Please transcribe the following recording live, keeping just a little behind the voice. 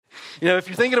You know, if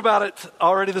you're thinking about it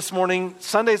already this morning,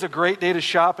 Sunday's a great day to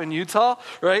shop in Utah,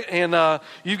 right? And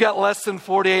you've got less than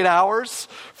 48 hours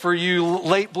for you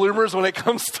late bloomers when it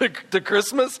comes to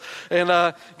Christmas. And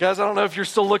guys, I don't know if you're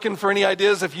still looking for any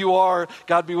ideas. If you are,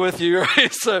 God be with you,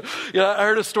 right? So, yeah, I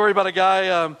heard a story about a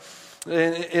guy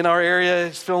in our area.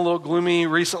 He's feeling a little gloomy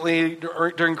recently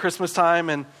during Christmas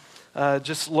time, and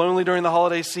just lonely during the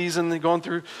holiday season, going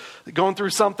through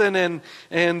something,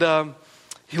 and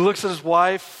he looks at his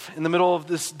wife in the middle of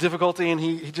this difficulty, and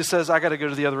he just says, "I got to go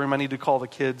to the other room. I need to call the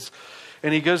kids."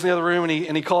 And he goes in the other room,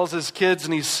 and he calls his kids,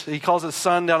 and he calls his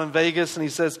son down in Vegas, and he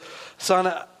says,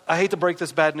 "Son, I hate to break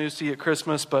this bad news to you at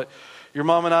Christmas, but your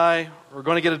mom and I are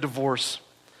going to get a divorce.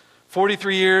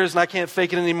 43 years, and I can't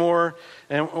fake it anymore,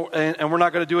 and we're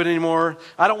not going to do it anymore.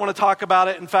 I don't want to talk about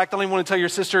it. In fact, I don't even want to tell your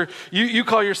sister. You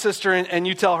call your sister, and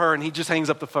you tell her," and he just hangs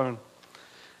up the phone.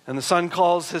 And the son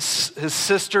calls his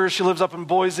sister. She lives up in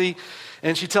Boise,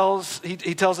 and he tells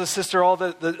his sister all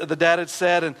that the dad had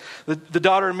said. And the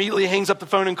daughter immediately hangs up the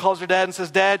phone and calls her dad and says,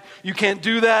 "Dad, you can't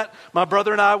do that. My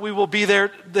brother and I, we will be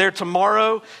there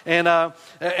tomorrow, and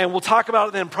we'll talk about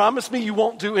it then. Promise me you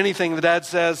won't do anything." The dad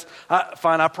says,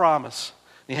 "Fine, I promise."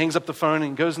 And he hangs up the phone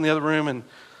and goes in the other room, and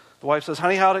the wife says,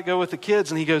 "Honey, how'd it go with the kids?"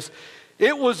 And he goes,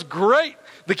 "It was great.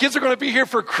 The kids are going to be here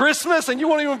for Christmas, and you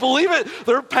won't even believe it.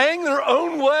 They're paying their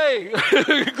own way."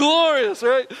 Glorious,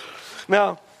 right?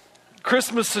 Now,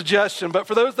 Christmas suggestion, but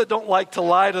for those that don't like to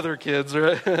lie to their kids,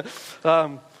 right?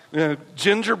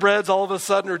 Gingerbreads all of a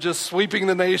sudden are just sweeping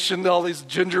the nation. All these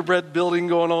gingerbread building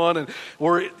going on, and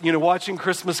we're watching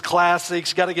Christmas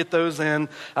classics. Got to get those in.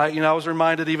 I was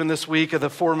reminded even this week of the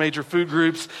 4 major food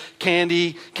groups: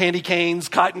 candy canes,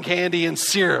 cotton candy, and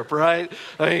syrup. Right?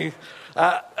 I mean,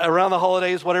 around the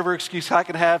holidays, whatever excuse I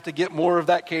can have to get more of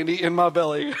that candy in my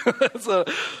belly. That's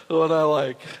what I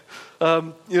like.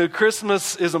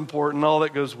 Christmas is important, all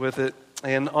that goes with it.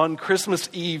 And on Christmas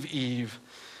Eve,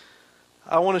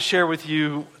 I want to share with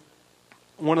you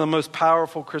one of the most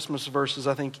powerful Christmas verses,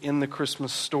 I think, in the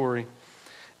Christmas story.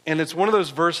 And it's one of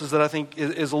those verses that I think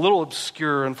is a little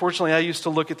obscure. Unfortunately, I used to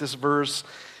look at this verse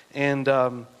and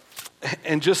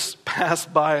just pass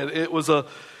by it. It was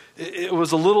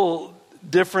a little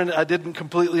different. I didn't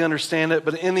completely understand it,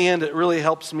 but in the end, it really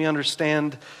helps me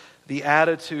understand the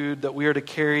attitude that we are to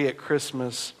carry at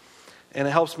Christmas. And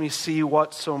it helps me see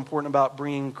what's so important about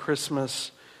bringing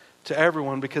Christmas to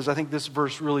everyone, because I think this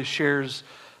verse really shares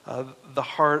the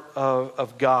heart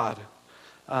of God.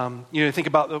 Think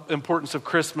about the importance of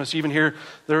Christmas. You even hear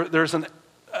there's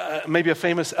maybe a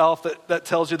famous elf that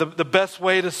tells you the best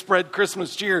way to spread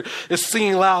Christmas cheer is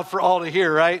singing loud for all to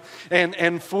hear, right?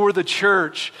 And for the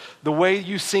church, the way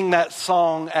you sing that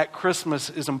song at Christmas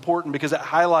is important, because it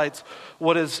highlights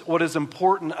what is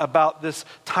important about this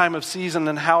time of season,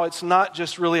 and how it's not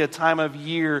just really a time of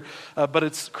year,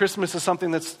 but Christmas is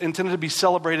something that's intended to be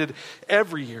celebrated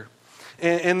every year.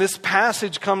 And this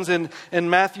passage comes in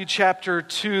Matthew chapter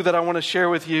 2 that I want to share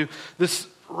with you. This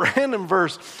random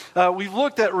verse. We've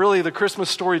looked at really the Christmas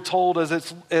story told as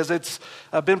it's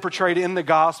been portrayed in the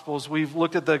Gospels. We've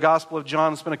looked at the Gospel of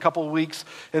John. Spent a couple of weeks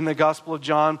in the Gospel of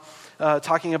John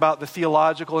talking about the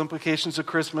theological implications of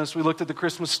Christmas. We looked at the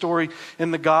Christmas story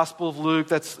in the Gospel of Luke.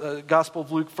 That's Gospel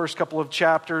of Luke, first couple of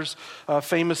chapters,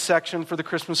 famous section for the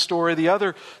Christmas story. The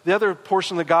other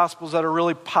portion of the Gospels that are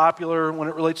really popular when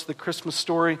it relates to the Christmas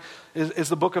story is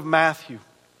the book of Matthew.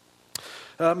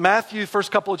 Matthew,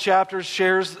 first couple of chapters,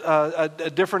 shares a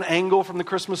different angle from the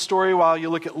Christmas story. While you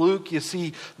look at Luke, you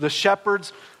see the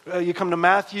shepherds. You come to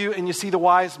Matthew, and you see the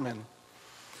wise men.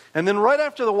 And then right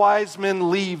after the wise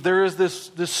men leave, there is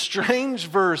this strange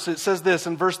verse. It says this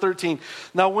in verse 13.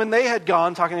 "Now when they had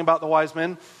gone," talking about the wise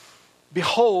men,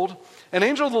 "behold, an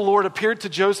angel of the Lord appeared to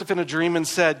Joseph in a dream and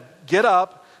said, 'Get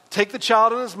up, take the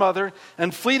child and his mother,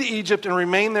 and flee to Egypt and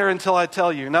remain there until I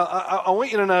tell you.'" Now I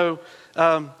want you to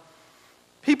know,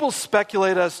 people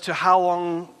speculate as to how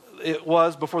long it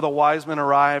was before the wise men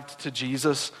arrived to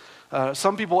Jesus.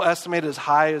 Some people estimate as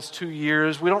high as 2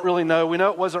 years. We don't really know. We know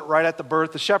it wasn't right at the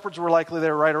birth. The shepherds were likely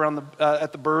there right around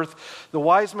at the birth. The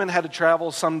wise men had to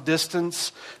travel some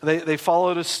distance. They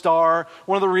followed a star.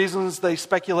 One of the reasons they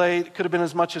speculate it could have been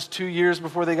as much as 2 years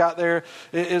before they got there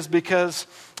is because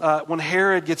when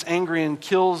Herod gets angry and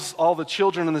kills all the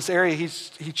children in this area,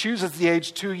 he chooses the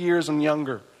age 2 years and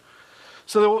younger.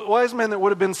 So the wise men, that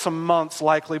would have been some months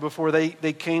likely before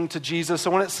they came to Jesus.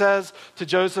 So when it says to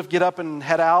Joseph, "Get up and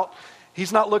head out,"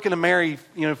 he's not looking to Mary,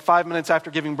 5 minutes after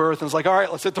giving birth, and it's like, "All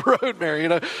right, let's hit the road, Mary."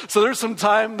 So there's some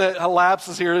time that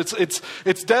elapses here.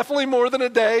 It's definitely more than a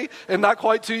day and not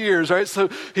quite 2 years, right? So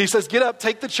he says, "Get up,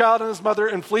 take the child and his mother,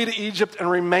 and flee to Egypt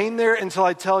and remain there until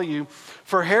I tell you.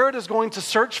 for Herod is going to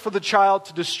search for the child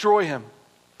to destroy him."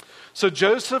 So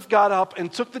Joseph got up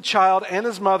and took the child and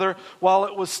his mother while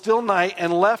it was still night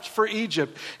and left for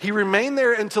Egypt. He remained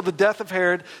there until the death of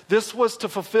Herod. This was to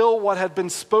fulfill what had been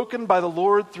spoken by the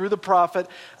Lord through the prophet,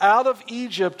 "Out of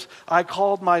Egypt I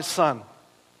called my son."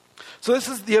 So this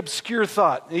is the obscure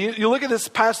thought. You look at this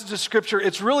passage of Scripture,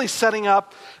 it's really setting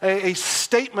up a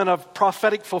statement of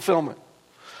prophetic fulfillment.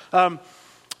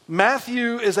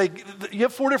 Matthew you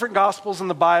have 4 different Gospels in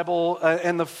the Bible,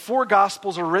 and the 4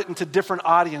 Gospels are written to different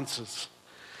audiences.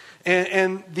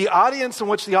 And the audience in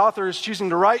which the author is choosing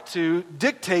to write to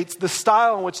dictates the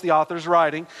style in which the author is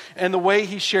writing and the way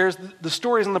he shares the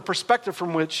stories and the perspective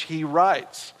from which he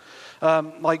writes.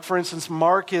 Like, for instance,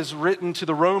 Mark is written to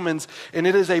the Romans, and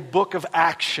it is a book of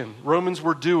action. Romans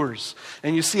were doers.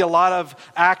 And you see a lot of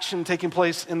action taking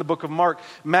place in the book of Mark.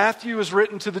 Matthew is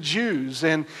written to the Jews,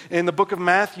 and in the book of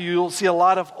Matthew, you'll see a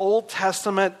lot of Old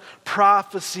Testament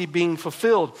prophecy being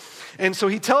fulfilled. And so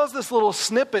he tells this little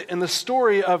snippet in the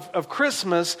story of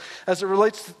Christmas as it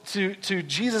relates to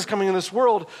Jesus coming in this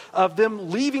world, of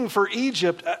them leaving for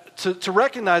Egypt to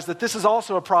recognize that this is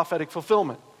also a prophetic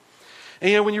fulfillment.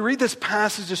 And when you read this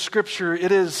passage of Scripture,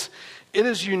 it is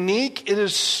unique, it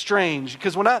is strange.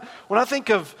 Because when I think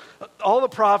of all the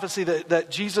prophecy that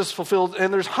Jesus fulfilled,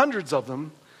 and there's hundreds of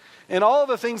them, and all of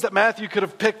the things that Matthew could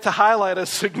have picked to highlight as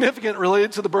significant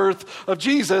related to the birth of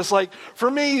Jesus, like for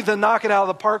me, the knock it out of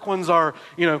the park ones are,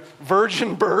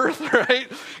 virgin birth, right?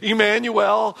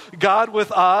 Emmanuel, God with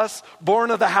us,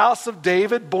 born of the house of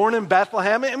David, born in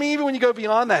Bethlehem. I mean, even when you go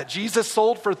beyond that, Jesus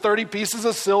sold for 30 pieces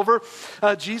of silver.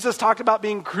 Jesus talked about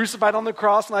being crucified on the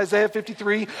cross in Isaiah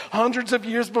 53, hundreds of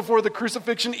years before the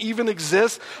crucifixion even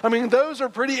exists. I mean, those are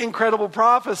pretty incredible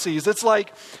prophecies. It's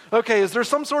like, okay, is there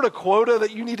some sort of quota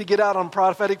that you need to get out on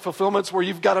prophetic fulfillments where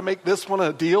you've got to make this one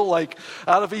a deal? Like,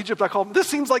 out of Egypt I call them. This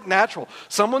seems like natural.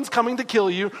 Someone's coming to kill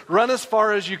you. Run as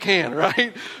far as you can,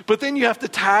 right? But then you have to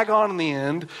tag on in the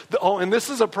end, and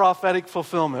this is a prophetic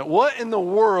fulfillment. What in the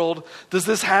world does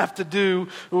this have to do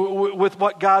with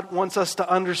what God wants us to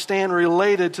understand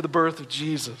related to the birth of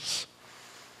Jesus?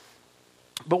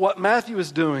 But what Matthew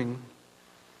is doing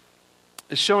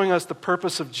is showing us the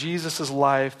purpose of Jesus'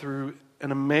 life through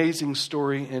an amazing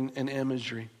story and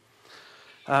imagery.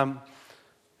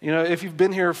 If you've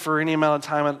been here for any amount of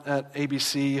time at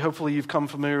ABC, hopefully you've come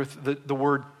familiar with the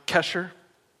word kesher.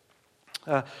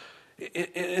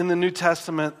 In the New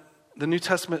Testament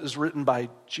is written by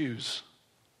Jews.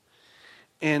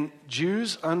 And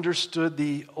Jews understood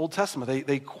the Old Testament.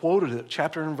 They quoted it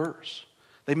chapter and verse.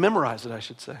 They memorized it, I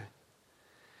should say.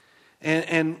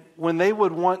 And when they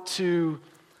would want to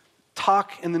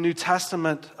talk in the New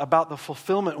Testament about the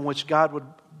fulfillment in which God would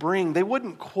bring, they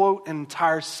wouldn't quote an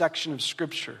entire section of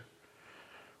Scripture.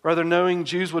 Rather, knowing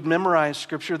Jews would memorize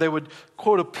Scripture, they would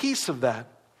quote a piece of that.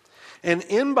 And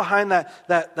in behind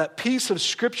that piece of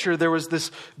Scripture, there was this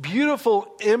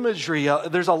beautiful imagery.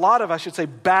 There's a lot of, I should say,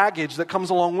 baggage that comes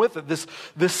along with it.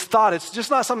 This thought. It's just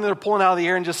not something they're pulling out of the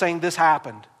air and just saying, this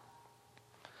happened.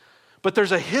 But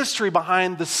there's a history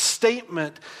behind the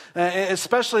statement,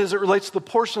 especially as it relates to the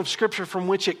portion of Scripture from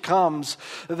which it comes,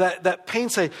 that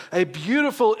paints a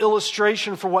beautiful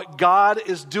illustration for what God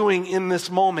is doing in this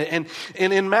moment.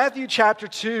 And in Matthew chapter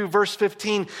 2, verse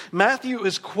 15, Matthew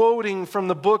is quoting from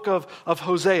the book of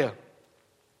Hosea.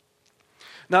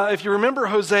 Now, if you remember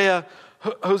Hosea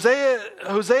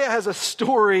has a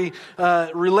story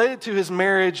related to his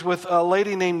marriage with a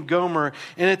lady named Gomer,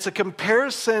 and it's a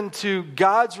comparison to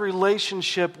God's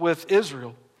relationship with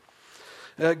Israel.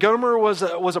 Gomer was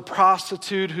a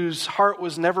prostitute whose heart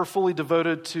was never fully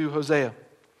devoted to Hosea.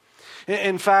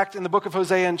 In fact, in the book of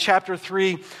Hosea, in chapter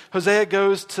 3, Hosea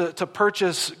goes to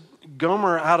purchase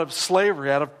Gomer out of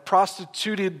slavery, out of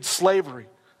prostituted slavery.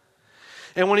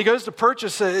 And when he goes to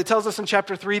purchase it, it tells us in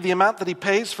chapter 3, the amount that he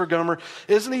pays for Gomer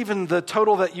isn't even the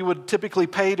total that you would typically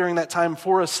pay during that time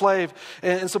for a slave.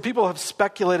 And so people have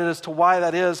speculated as to why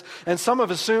that is. And some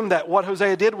have assumed that what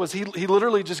Hosea did was he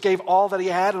literally just gave all that he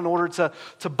had in order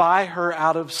to buy her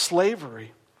out of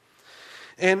slavery.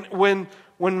 And when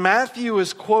Matthew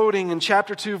is quoting in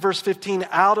chapter 2, verse 15,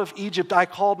 "Out of Egypt I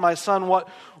called my son,"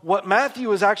 what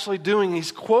Matthew is actually doing,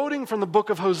 he's quoting from the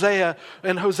book of Hosea,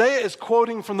 and Hosea is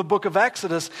quoting from the book of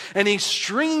Exodus, and he's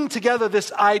stringing together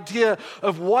this idea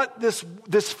of what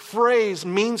this phrase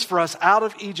means for us. "Out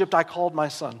of Egypt I called my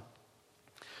son."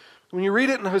 When you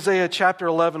read it in Hosea chapter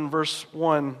 11, verse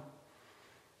 1,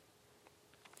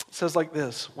 it says like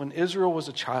this: "When Israel was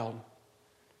a child,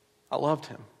 I loved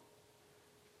him.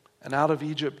 And out of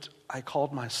Egypt I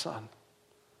called my son.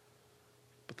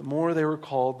 But the more they were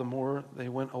called, the more they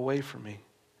went away from me.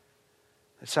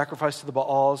 They sacrifice to the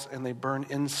Baals, and they burn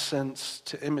incense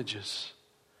to images.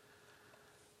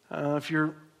 If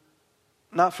you're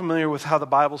not familiar with how the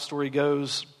Bible story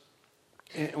goes,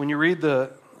 when you read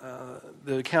the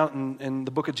account in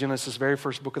the book of Genesis, very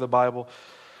first book of the Bible,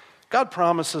 God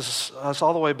promises us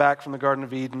all the way back from the Garden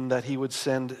of Eden that he would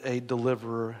send a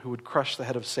deliverer who would crush the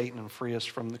head of Satan and free us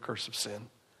from the curse of sin.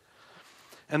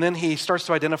 And then he starts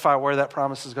to identify where that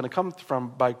promise is going to come from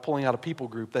by pulling out a people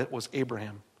group that was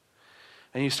Abraham.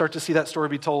 And you start to see that story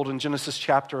be told in Genesis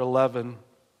chapter 11.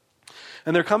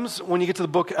 And there comes, when you get to the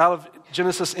book out of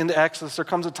Genesis into Exodus, there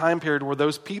comes a time period where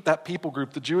that people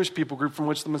group, the Jewish people group from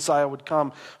which the Messiah would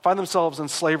come, find themselves in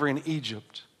slavery in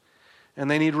Egypt.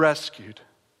 And they need rescued.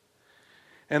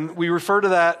 And we refer to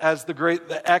that as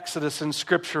the Exodus in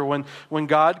Scripture, when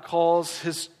God calls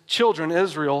his children,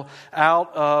 Israel,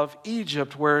 out of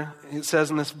Egypt, where it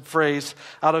says in this phrase,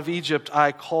 out of Egypt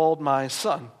I called my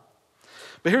son.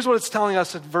 But here's what it's telling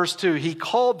us in verse 2. He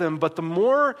called them, but the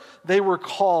more they were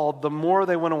called, the more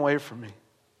they went away from me.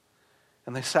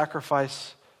 And they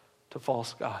sacrificed to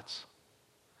false gods.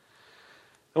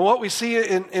 And what we see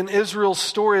in Israel's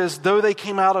story is, though they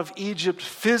came out of Egypt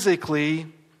physically,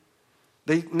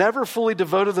 they never fully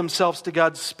devoted themselves to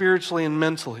God spiritually and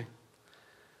mentally.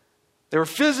 They were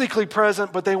physically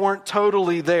present, but they weren't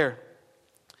totally there.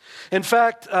 In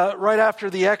fact, right after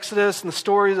the Exodus and the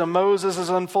stories of Moses is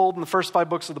unfolded in the first 5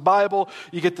 books of the Bible,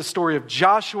 you get the story of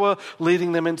Joshua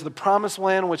leading them into the promised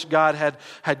land, which God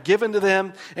had given to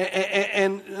them.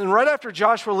 And right after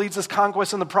Joshua leads this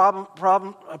conquest in the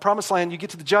promised land, you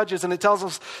get to the Judges, and it tells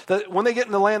us that when they get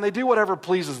in the land, they do whatever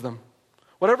pleases them,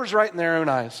 whatever's right in their own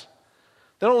eyes.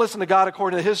 They don't listen to God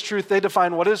according to his truth. They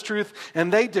define what is truth,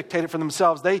 and they dictate it for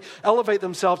themselves. They elevate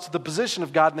themselves to the position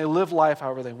of God, and they live life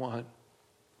however they want.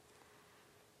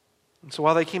 And so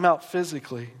while they came out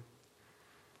physically,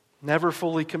 never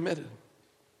fully committed.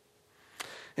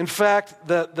 In fact,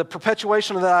 the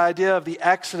perpetuation of the idea of the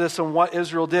Exodus and what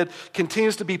Israel did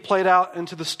continues to be played out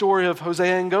into the story of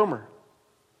Hosea and Gomer.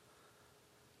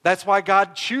 That's why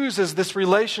God chooses this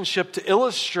relationship to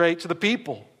illustrate to the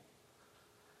people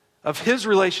of his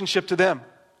relationship to them.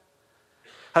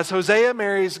 As Hosea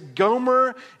marries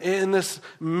Gomer in this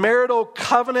marital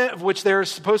covenant of which they're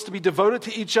supposed to be devoted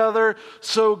to each other,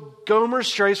 so Gomer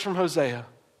strays from Hosea.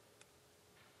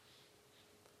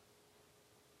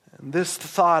 And this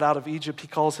thought out of Egypt he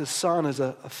calls his son is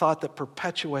a thought that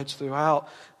perpetuates throughout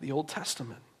the Old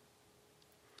Testament.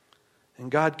 And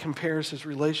God compares his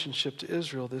relationship to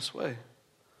Israel this way,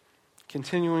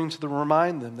 continuing to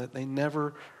remind them that they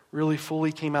never really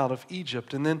fully came out of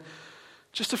Egypt. And then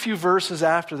just a few verses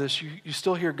after this, you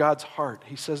still hear God's heart.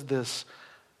 He says this,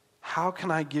 "How can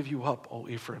I give you up, O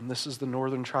Ephraim?" This is the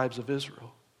northern tribes of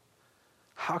Israel.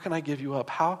 "How can I give you up?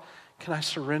 How can I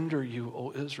surrender you,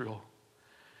 O Israel?"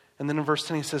 And then in verse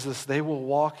 10 he says this, "They will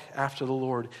walk after the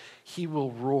Lord. He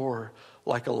will roar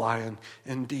like a lion.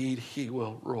 Indeed, he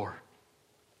will roar."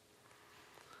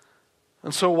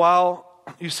 And so while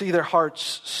you see their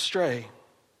hearts stray,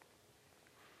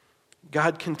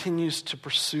 God continues to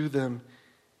pursue them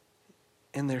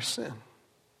in their sin.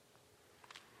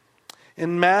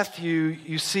 In Matthew,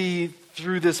 you see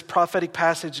through this prophetic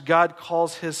passage, God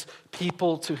calls his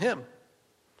people to him.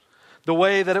 The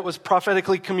way that it was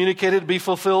prophetically communicated to be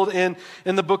fulfilled in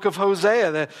the book of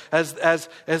Hosea. That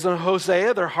as in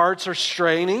Hosea, their hearts are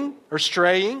straying.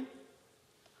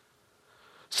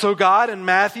 So God in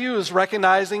Matthew is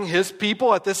recognizing his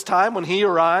people at this time when he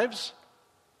arrives,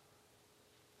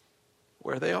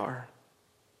 where they are.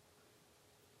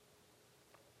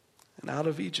 And out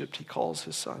of Egypt, he calls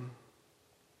his son,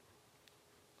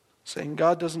 saying,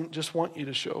 God doesn't just want you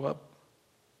to show up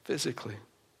physically.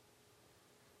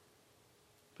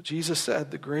 But Jesus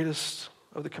said the greatest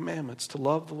of the commandments, to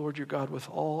love the Lord your God with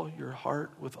all your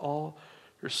heart, with all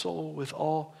your soul, with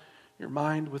all your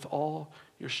mind, with all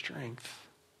your strength.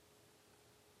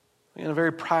 In a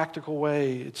very practical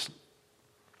way, it's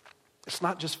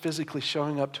not just physically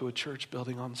showing up to a church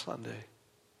building on Sunday.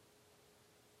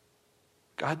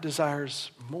 God desires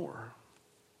more,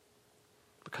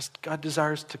 because God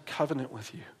desires to covenant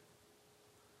with you,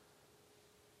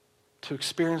 to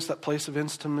experience that place of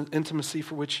intimacy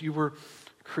for which you were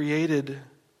created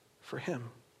for him.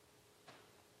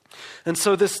 And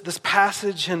so this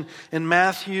passage in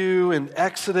Matthew and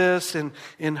Exodus and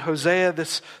in Hosea,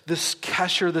 this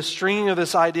kesher, the stringing of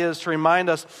this idea is to remind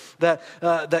us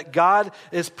that God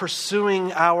is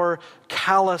pursuing our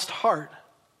calloused heart.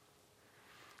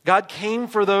 God came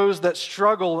for those that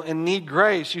struggle and need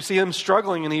grace. You see them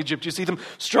struggling in Egypt. You see them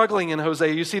struggling in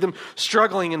Hosea. You see them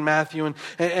struggling in Matthew.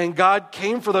 And God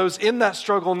came for those in that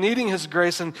struggle, needing His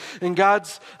grace. And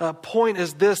God's point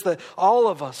is this, that all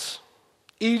of us,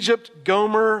 Egypt,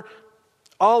 Gomer,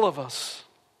 all of us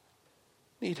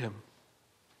need Him.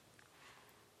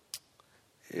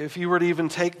 If you were to even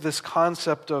take this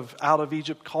concept of out of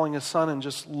Egypt calling His son and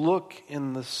just look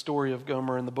in the story of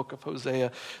Gomer in the book of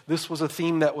Hosea, this was a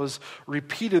theme that was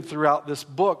repeated throughout this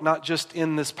book, not just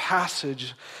in this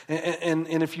passage. And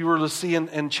if you were to see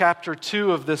in chapter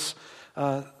 2 of this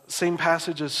same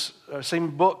passage,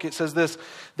 same book, it says this,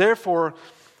 "Therefore,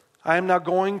 I am now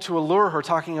going to allure her,"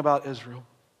 talking about Israel.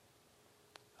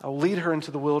 "I will lead her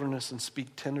into the wilderness and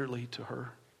speak tenderly to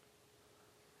her.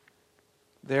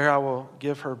 There I will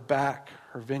give her back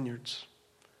her vineyards.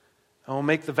 I will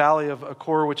make the valley of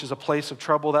Achor, which is a place of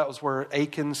trouble." That was where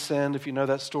Achan sinned. If you know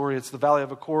that story, it's the valley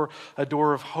of Achor, a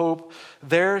door of hope.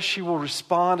 "There she will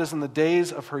respond as in the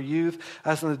days of her youth,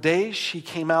 as in the days she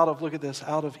came out of," look at this,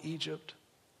 "out of Egypt.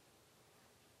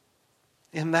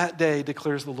 In that day,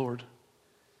 declares the Lord,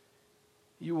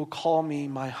 you will call me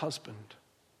my husband,"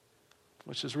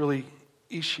 which is really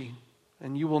Ishi.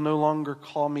 "And you will no longer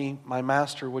call me my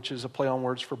master," which is a play on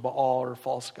words for Baal or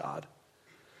false god.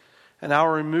 "And I will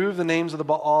remove the names of the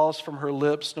Baals from her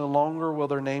lips. No longer will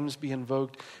their names be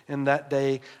invoked. In that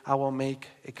day I will make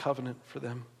a covenant for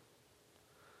them."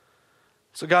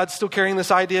 So God's still carrying this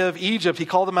idea of Egypt. He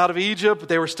called them out of Egypt, but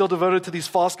they were still devoted to these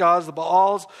false gods, the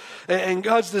Baals. And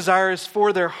God's desire is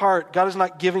for their heart. God is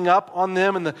not giving up on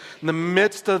them in the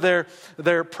midst of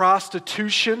their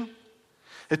prostitution.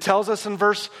 It tells us in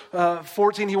verse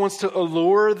 14, He wants to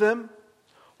allure them.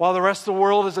 While the rest of the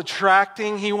world is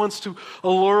attracting, He wants to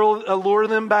allure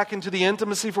them back into the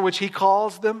intimacy for which He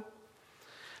calls them.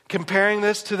 Comparing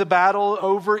this to the battle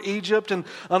over Egypt, and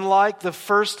unlike the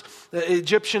first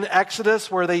Egyptian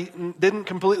exodus where they didn't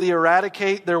completely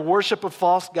eradicate their worship of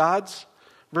false gods,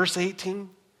 verse 18,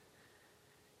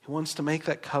 He wants to make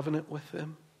that covenant with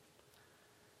them,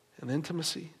 an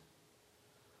intimacy.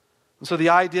 And so the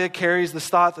idea carries this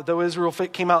thought that though Israel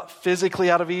came out physically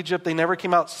out of Egypt, they never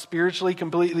came out spiritually,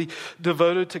 completely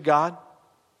devoted to God.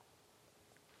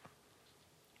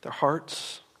 Their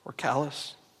hearts were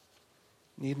callous,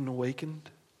 needing awakened.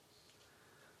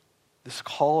 This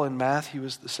call in Matthew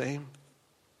is the same.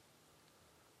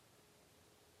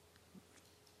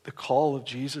 The call of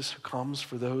Jesus who comes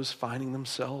for those finding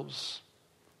themselves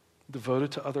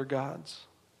devoted to other gods,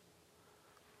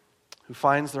 who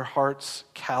finds their hearts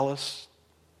callous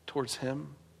towards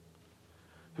Him,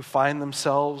 who find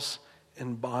themselves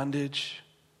in bondage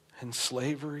and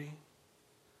slavery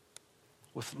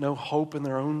with no hope in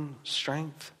their own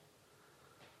strength.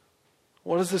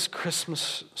 What does this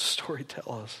Christmas story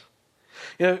tell us?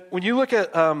 You know, when you look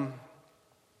at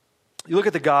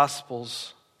the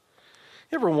Gospels,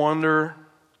 you ever wonder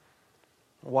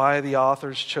why the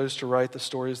authors chose to write the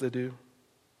stories they do?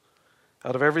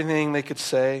 Out of everything they could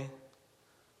say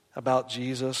about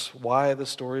Jesus, why the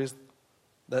stories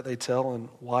that they tell, and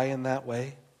why in that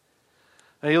way?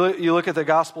 Now you look at the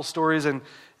gospel stories, and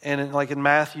like in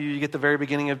Matthew, you get the very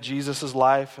beginning of Jesus'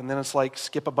 life, and then it's like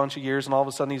skip a bunch of years, and all of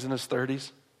a sudden He's in His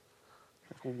 30s.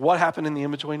 What happened in the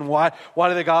in-between? Why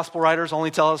do the gospel writers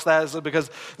only tell us that? Is it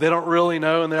because they don't really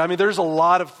know? And there's a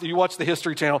lot of, you watch the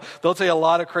History Channel, they'll tell you a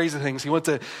lot of crazy things. He went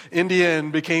to India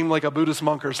and became like a Buddhist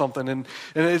monk or something, and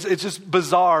it's just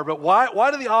bizarre. But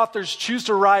why do the authors choose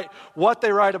to write what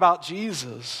they write about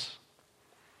Jesus?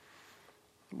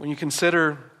 When you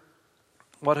consider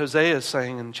what Hosea is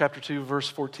saying in chapter 2, verse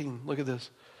 14, look at this.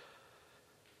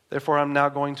 "Therefore, I'm now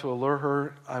going to allure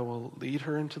her. I will lead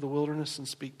her into the wilderness and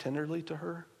speak tenderly to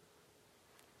her."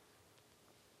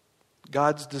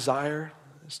 God's desire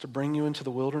is to bring you into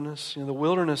the wilderness. You know, the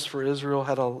wilderness for Israel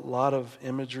had a lot of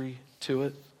imagery to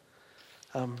it.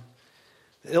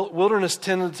 Wilderness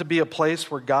tended to be a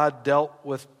place where God dealt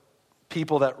with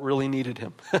people that really needed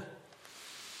Him.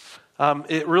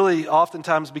 It really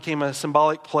oftentimes became a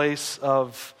symbolic place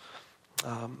of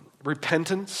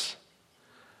repentance.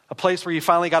 A place where you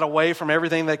finally got away from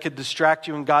everything that could distract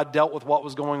you, and God dealt with what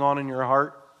was going on in your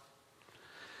heart.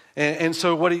 And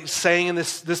so what He's saying in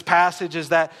this passage is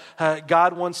that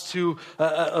God wants to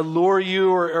allure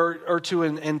you or to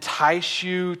entice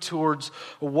you towards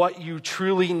what you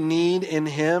truly need in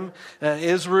Him.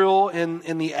 Israel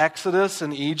in the Exodus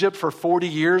in Egypt for 40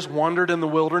 years wandered in the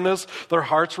wilderness. Their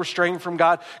hearts were straying from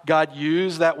God. God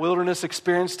used that wilderness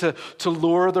experience to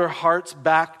lure their hearts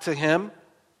back to Him.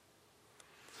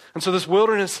 And so this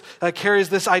wilderness carries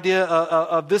this idea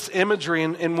of this imagery.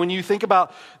 And when you think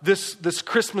about this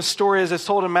Christmas story as it's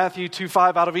told in Matthew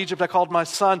 2:5, out of Egypt I called my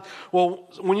son. Well,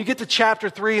 when you get to chapter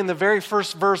 3 in the very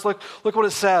first verse, look what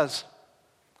it says.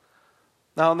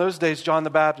 Now in those days, John the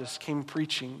Baptist came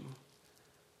preaching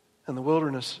in the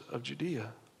wilderness of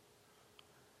Judea,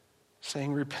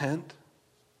 saying, repent,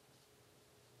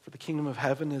 for the kingdom of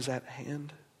heaven is at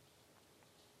hand.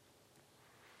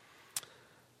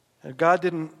 And God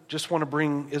didn't just want to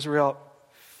bring Israel out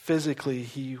physically,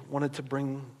 he wanted to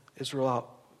bring Israel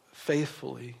out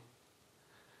faithfully.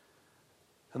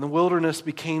 And the wilderness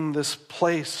became this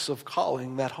place of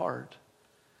calling that heart.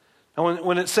 And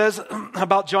when it says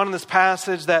about John in this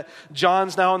passage that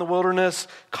John's now in the wilderness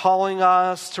calling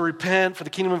us to repent for the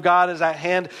kingdom of God is at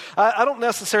hand, I don't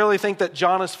necessarily think that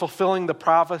John is fulfilling the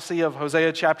prophecy of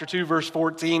Hosea chapter 2 verse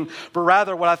 14, but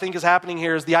rather what I think is happening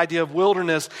here is the idea of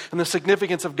wilderness and the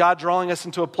significance of God drawing us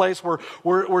into a place where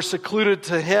we're secluded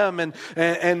to him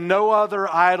and no other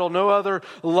idol, no other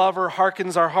lover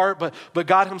hearkens our heart, but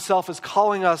God himself is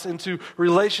calling us into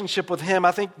relationship with him.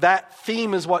 I think that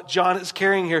theme is what John is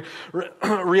carrying here.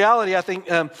 Reality, I think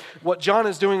what John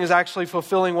is doing is actually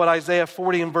fulfilling what Isaiah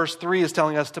 40 and verse 3 is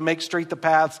telling us, to make straight the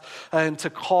paths and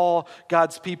to call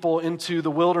God's people into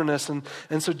the wilderness. And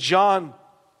so John,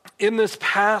 in this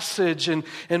passage in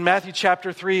Matthew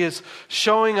chapter 3, is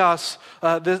showing us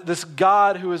this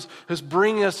God who is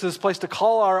bringing us to this place to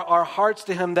call our hearts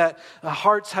to him, that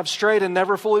hearts have strayed and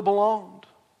never fully belonged.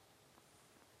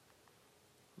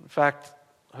 In fact,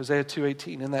 Hosea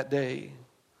 2:18, in that day,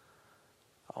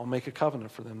 I'll make a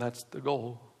covenant for them. That's the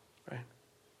goal, right?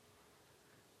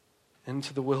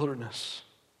 Into the wilderness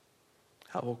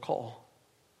I will call,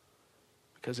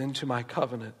 because into my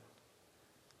covenant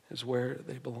is where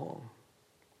they belong.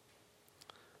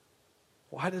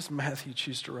 Why does Matthew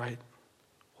choose to write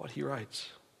what he writes?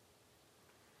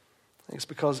 I think it's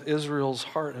because Israel's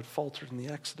heart had faltered in the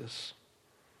Exodus.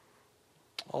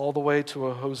 All the way to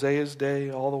a Hosea's day,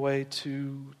 all the way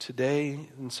to today.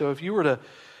 And so if you were to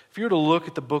look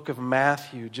at the book of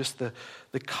Matthew, just the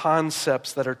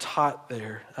concepts that are taught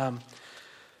there.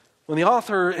 When the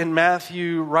author in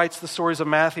Matthew writes the stories of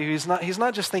Matthew, he's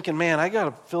not just thinking, man, I got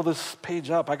to fill this page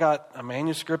up. I got a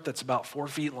manuscript that's about 4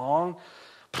 feet long.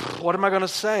 What am I going to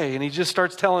say? And he just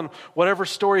starts telling whatever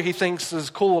story he thinks is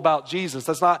cool about Jesus.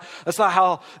 That's not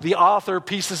how the author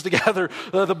pieces together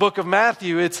the book of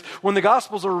Matthew. It's when the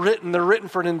Gospels are written, they're written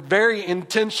for a very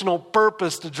intentional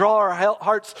purpose to draw our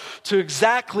hearts to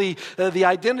exactly the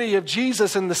identity of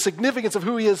Jesus and the significance of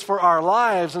who he is for our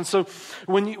lives. And so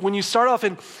when you start off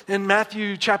in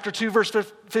Matthew chapter 2, verse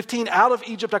 15, out of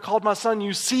Egypt I called my son,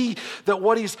 you see that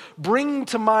what he's bringing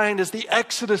to mind is the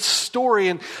Exodus story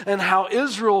and how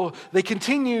Israel, they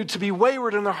continue to be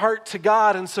wayward in their heart to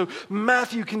God. And so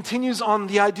Matthew continues on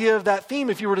the idea of that theme.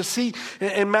 If you were to see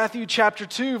in Matthew chapter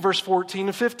 2, verse 14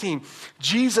 to 15,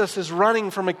 Jesus is running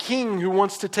from a king who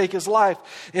wants to take his life.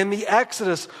 In the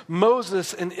Exodus,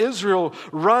 Moses and Israel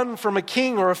run from a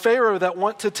king or a Pharaoh that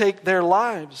want to take their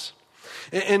lives.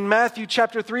 In Matthew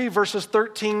chapter 3, verses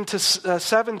 13 to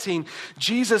 17,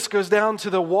 Jesus goes down to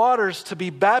the waters to be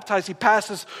baptized. He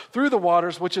passes through the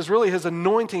waters, which is really his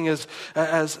anointing as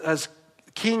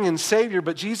king and savior.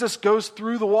 But Jesus goes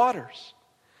through the waters.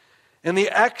 In the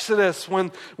Exodus,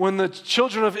 when the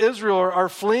children of Israel are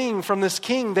fleeing from this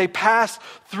king, they pass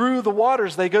through the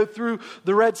waters. They go through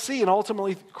the Red Sea and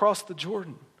ultimately cross the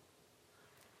Jordan.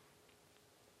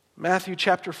 Matthew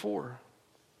chapter 4.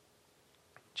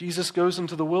 Jesus goes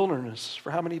into the wilderness for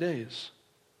how many days?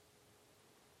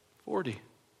 40.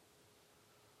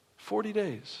 40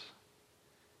 days.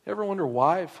 You ever wonder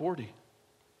why 40?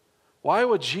 Why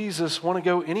would Jesus want to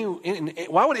go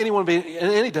why would anyone be in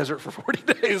any desert for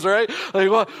 40 days, right? Like,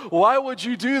 why would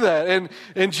you do that?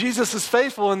 And Jesus is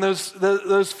faithful in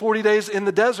those 40 days in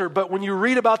the desert. But when you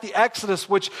read about the Exodus,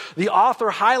 which the author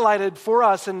highlighted for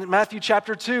us in Matthew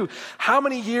chapter 2, how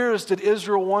many years did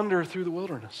Israel wander through the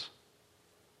wilderness?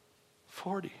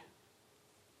 40.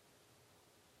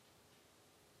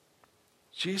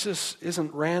 Jesus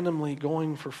isn't randomly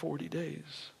going for 40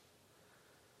 days.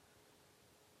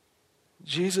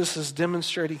 Jesus is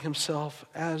demonstrating himself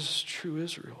as true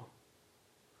Israel.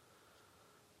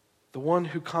 The one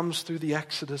who comes through the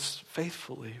Exodus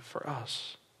faithfully for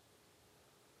us.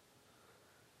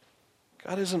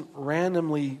 God isn't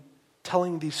randomly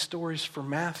telling these stories for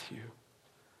Matthew,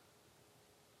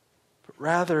 but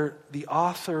rather the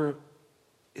author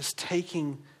is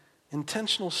taking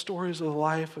intentional stories of the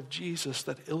life of Jesus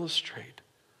that illustrate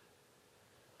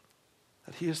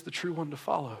that he is the true one to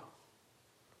follow.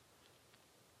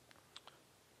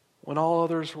 When all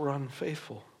others were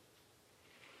unfaithful,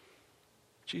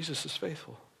 Jesus is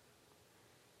faithful.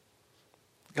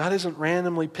 God isn't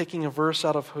randomly picking a verse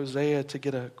out of Hosea to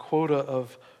get a quota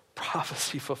of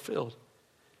prophecy fulfilled.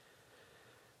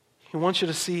 He wants you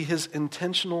to see his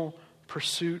intentional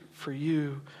pursuit for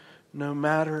you, no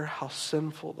matter how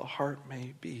sinful the heart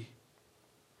may be.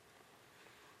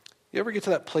 You ever get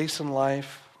to that place in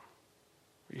life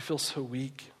where you feel so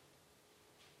weak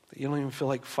that you don't even feel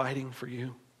like fighting for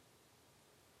you?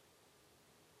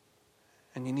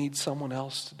 And you need someone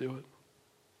else to do it.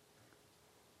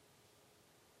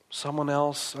 Someone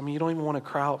else, you don't even want to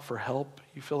cry out for help.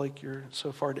 You feel like you're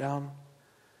so far down.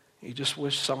 You just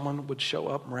wish someone would show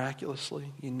up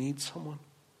miraculously. You need someone.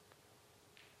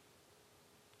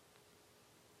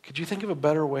 Could you think of a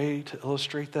better way to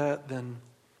illustrate that than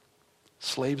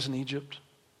slaves in Egypt?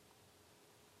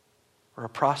 Or a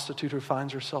prostitute who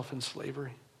finds herself in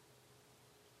slavery,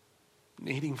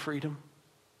 needing freedom?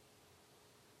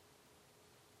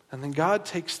 And then God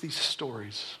takes these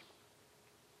stories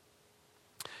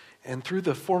and through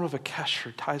the form of a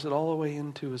kesher ties it all the way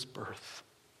into his birth.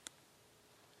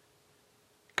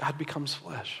 God becomes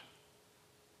flesh.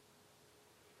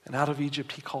 And out of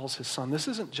Egypt he calls his son. This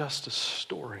isn't just a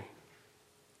story.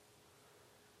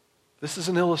 This is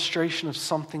an illustration of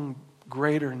something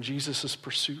greater in Jesus'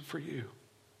 pursuit for you.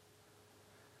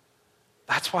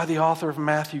 That's why the author of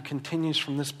Matthew continues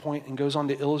from this point and goes on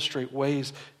to illustrate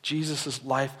ways Jesus'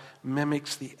 life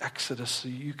mimics the Exodus so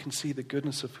you can see the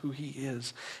goodness of who he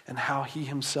is and how he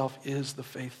himself is the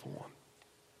faithful one.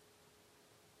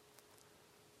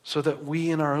 So that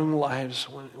we in our own lives,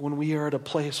 when we are at a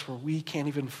place where we can't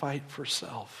even fight for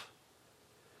self,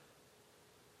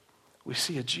 we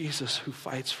see a Jesus who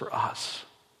fights for us.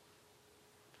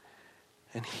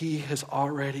 And he has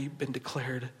already been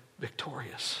declared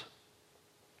victorious.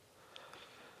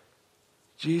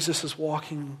 Jesus is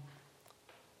walking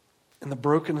in the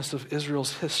brokenness of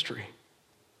Israel's history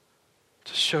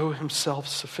to show himself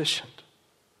sufficient.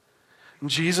 And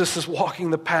Jesus is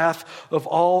walking the path of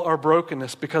all our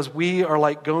brokenness because we are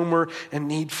like Gomer and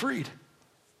need freed.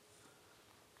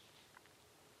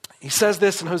 He says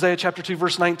this in Hosea chapter 2,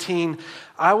 verse 19,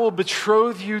 I will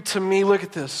betroth you to me, look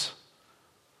at this,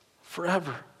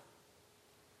 forever.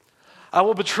 I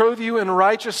will betroth you in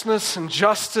righteousness and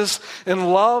justice,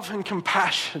 in love and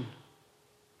compassion.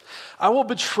 I will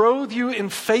betroth you in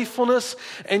faithfulness,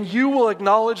 and you will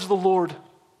acknowledge the Lord.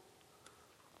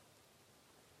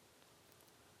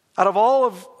 Out of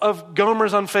all of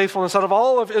Gomer's unfaithfulness, out of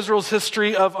all of Israel's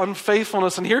history of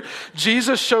unfaithfulness, and here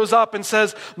Jesus shows up and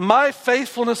says, my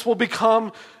faithfulness will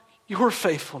become your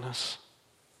faithfulness.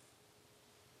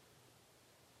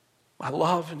 My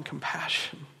love and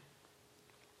compassion.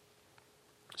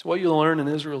 It's what you learn in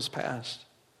Israel's past.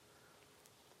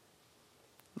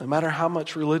 No matter how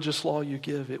much religious law you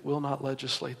give, it will not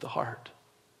legislate the heart.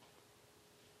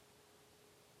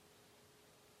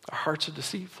 Our hearts are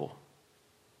deceitful,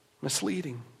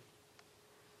 misleading.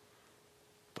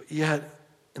 But yet,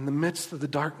 in the midst of the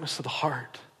darkness of the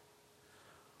heart,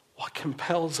 what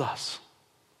compels us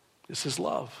is his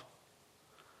love.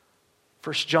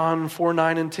 1 John 4,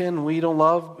 9 and 10, we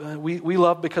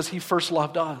love because he first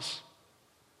loved us.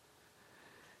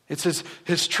 It's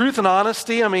his truth and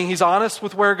honesty. He's honest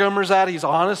with where Gomer's at. He's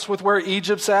honest with where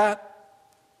Egypt's at.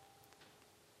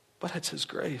 But it's his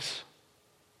grace.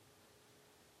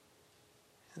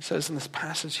 It says in this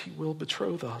passage, he will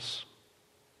betroth us.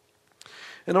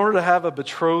 In order to have a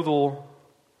betrothal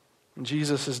in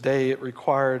Jesus' day, it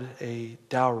required a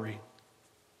dowry.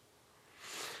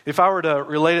 If I were to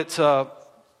relate it to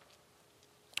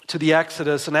the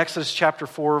Exodus, in Exodus chapter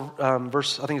 4,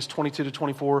 verse, I think it's 22 to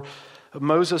 24,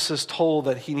 Moses is told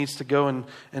that he needs to go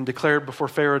and declare before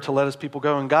Pharaoh to let his people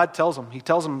go. And God tells him, he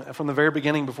tells him from the very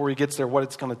beginning before he gets there what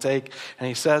it's going to take. And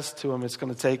he says to him, it's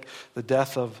going to take the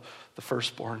death of the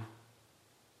firstborn.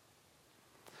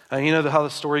 And you know how the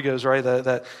story goes, right?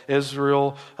 That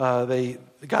Israel,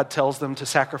 God tells them to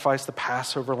sacrifice the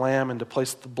Passover lamb and to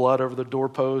place the blood over the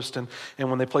doorpost. And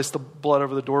when they place the blood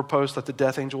over the doorpost, that the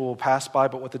death angel will pass by.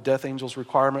 But what the death angel's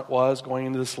requirement was going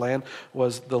into this land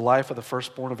was the life of the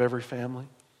firstborn of every family.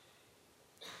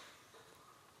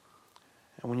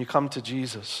 And when you come to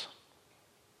Jesus,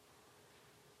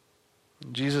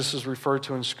 Jesus is referred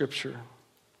to in Scripture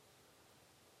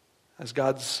as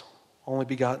God's only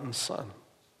begotten Son.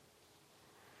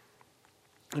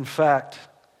 In fact,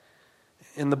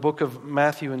 in the book of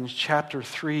Matthew in chapter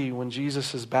 3, when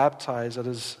Jesus is baptized at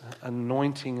his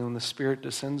anointing and the Spirit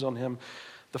descends on him,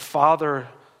 the Father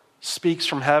speaks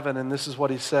from heaven, and this is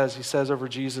what he says. He says over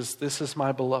Jesus, "This is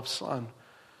my beloved Son,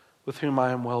 with whom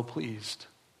I am well pleased."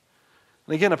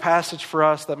 And again, a passage for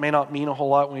us that may not mean a whole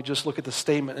lot when we just look at the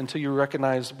statement until you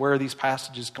recognize where these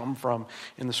passages come from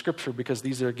in the scripture, because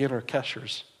these are, again, are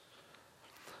keshers.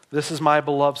 This is my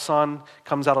beloved son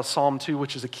comes out of Psalm 2,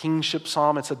 which is a kingship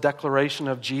psalm. It's a declaration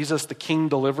of Jesus, the king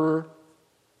deliverer.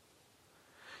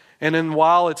 And then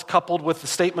while it's coupled with the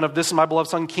statement of this is my beloved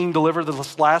son, king deliverer,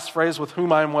 this last phrase, with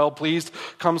whom I am well pleased,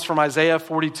 comes from Isaiah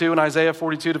 42. And Isaiah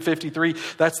 42 to 53,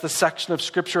 that's the section of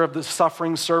scripture of the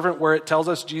suffering servant where it tells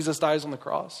us Jesus dies on the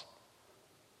cross.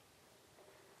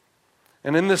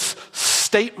 And in this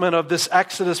statement of this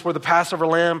Exodus where the Passover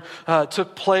lamb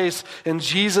took place, in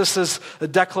Jesus'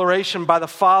 declaration by the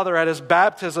Father at his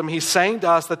baptism, he's saying to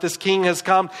us that this king has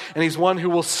come and he's one who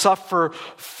will suffer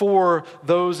for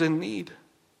those in need.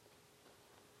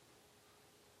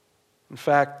 In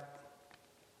fact,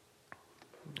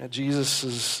 at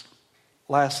Jesus'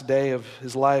 last day of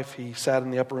his life, he sat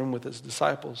in the upper room with his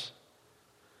disciples.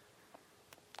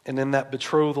 And in that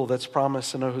betrothal that's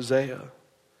promised in Hosea,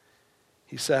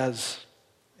 he says,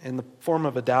 in the form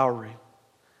of a dowry,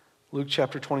 Luke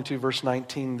chapter 22, verse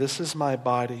 19, this is my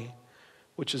body,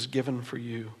 which is given for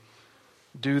you.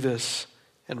 Do this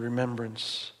in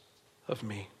remembrance of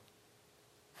me.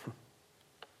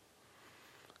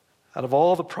 Out of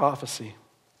all the prophecy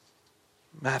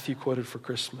Matthew quoted for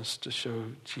Christmas to show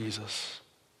Jesus,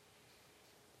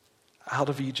 out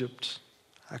of Egypt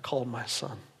I called my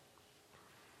son.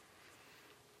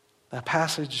 That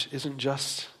passage isn't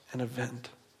just an event.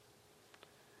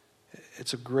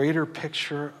 It's a greater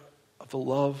picture of the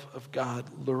love of God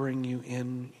luring you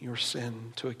in your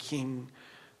sin to a king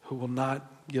who will not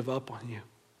give up on you.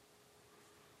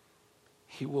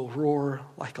 He will roar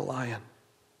like a lion.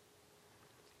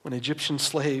 When Egyptian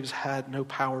slaves had no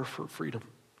power for freedom.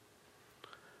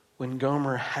 When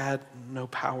Gomer had no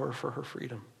power for her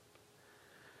freedom.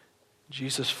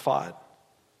 Jesus fought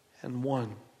and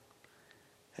won.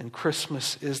 And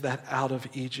Christmas is that out of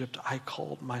Egypt I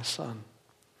called my son.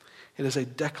 It is a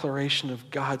declaration of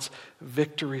God's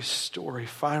victory story.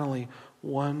 Finally,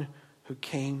 one who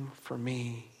came for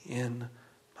me in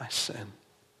my sin.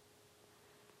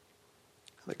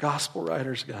 The gospel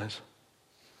writers, guys,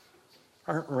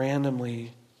 aren't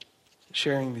randomly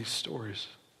sharing these stories.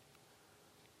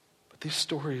 But these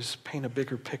stories paint a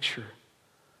bigger picture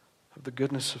of the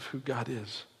goodness of who God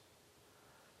is.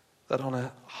 That on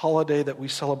a holiday that we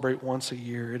celebrate once a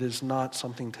year, it is not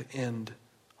something to end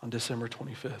on December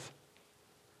 25th.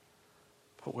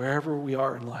 But wherever we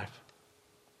are in life,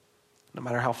 no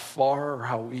matter how far or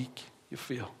how weak you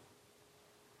feel,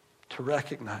 to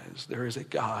recognize there is a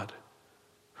God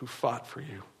who fought for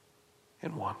you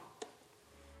and won.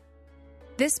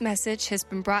 This message has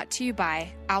been brought to you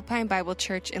by Alpine Bible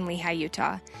Church in Lehi,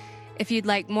 Utah. If you'd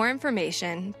like more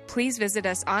information, please visit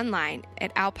us online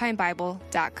at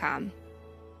alpinebible.com.